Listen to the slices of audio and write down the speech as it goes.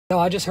No,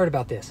 I just heard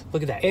about this.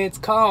 Look at that. It's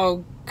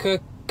called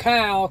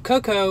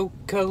Coco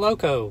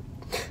Loco.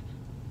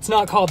 It's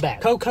not called that.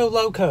 Coco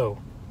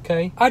Loco.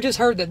 Okay? I just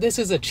heard that this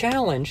is a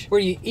challenge where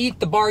you eat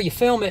the bar, you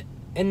film it,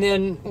 and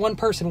then one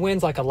person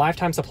wins like a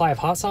lifetime supply of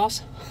hot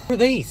sauce. What are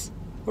these?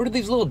 What are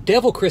these little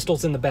devil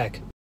crystals in the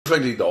back?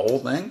 Should I eat the whole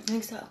thing? I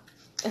think so.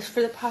 It's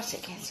for the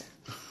prostate cancer.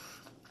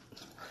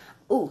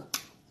 Ooh.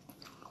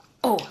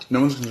 Oh.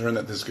 No one's concerned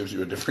that this gives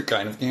you a different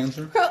kind of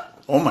cancer? Oh,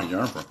 Oh my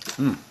God.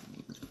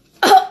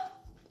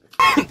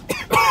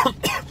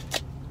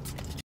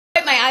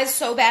 wipe my eyes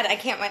so bad I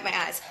can't wipe my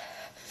eyes.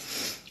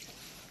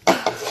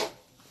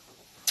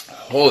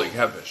 Holy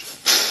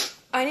catfish.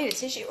 I need a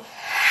tissue.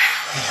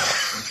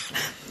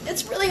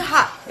 It's really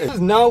hot. This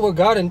is not what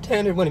God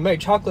intended when he made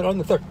chocolate on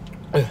the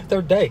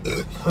third day.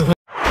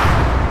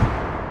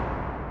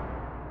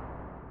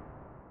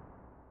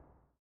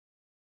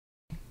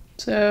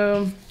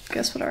 So,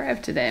 guess what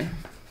arrived today?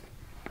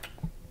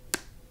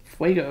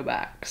 Fuego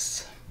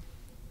box.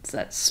 It's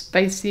that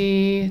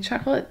spicy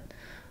chocolate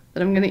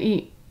that I'm gonna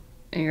eat.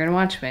 And you're gonna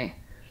watch me.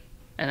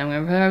 And I'm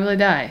gonna probably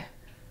die.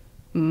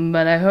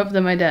 But I hope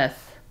that my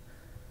death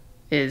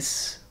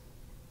is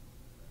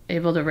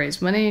able to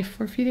raise money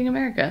for Feeding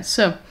America.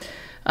 So,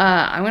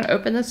 I'm gonna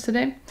open this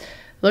today.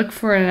 Look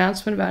for an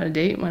announcement about a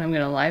date when I'm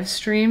gonna live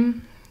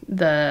stream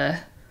the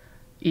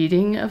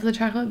eating of the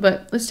chocolate.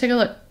 But let's take a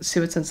look, see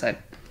what's inside.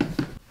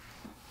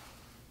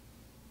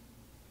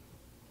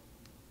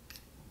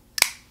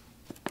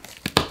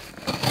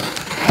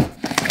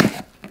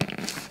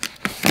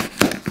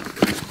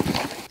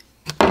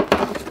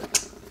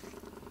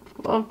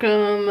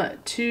 Welcome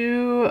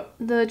to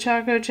the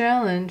Choco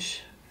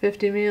Challenge.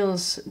 50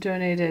 meals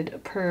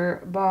donated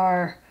per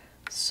bar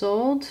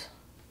sold.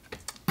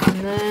 And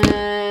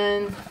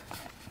then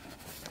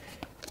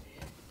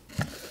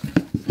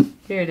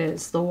here it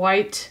is, the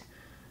White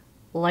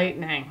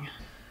Lightning.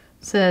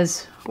 It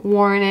says,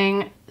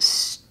 warning,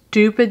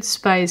 stupid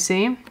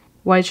spicy.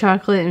 White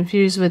chocolate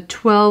infused with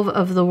 12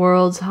 of the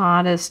world's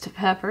hottest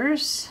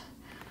peppers.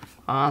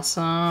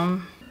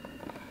 Awesome.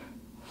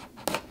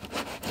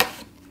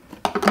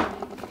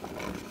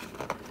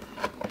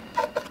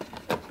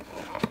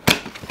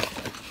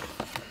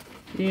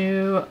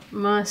 You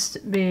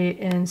must be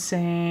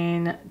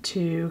insane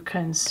to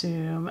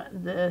consume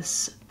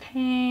this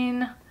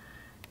pain.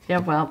 Yeah,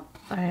 well,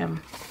 I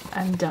am.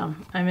 I'm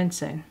dumb. I'm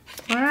insane.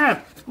 All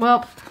right.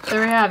 Well,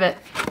 there we have it.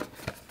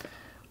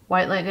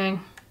 White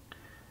Lightning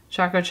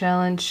Choco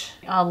Challenge.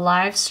 I'll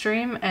live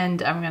stream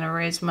and I'm going to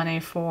raise money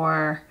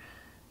for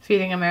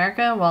Feeding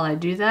America while I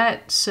do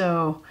that.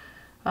 So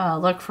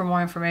look for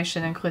more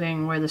information,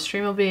 including where the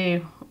stream will be,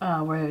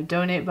 where the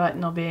donate button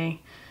will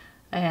be,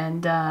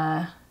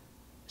 and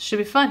should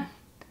be fun,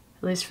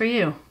 at least for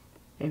you,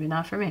 maybe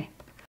not for me.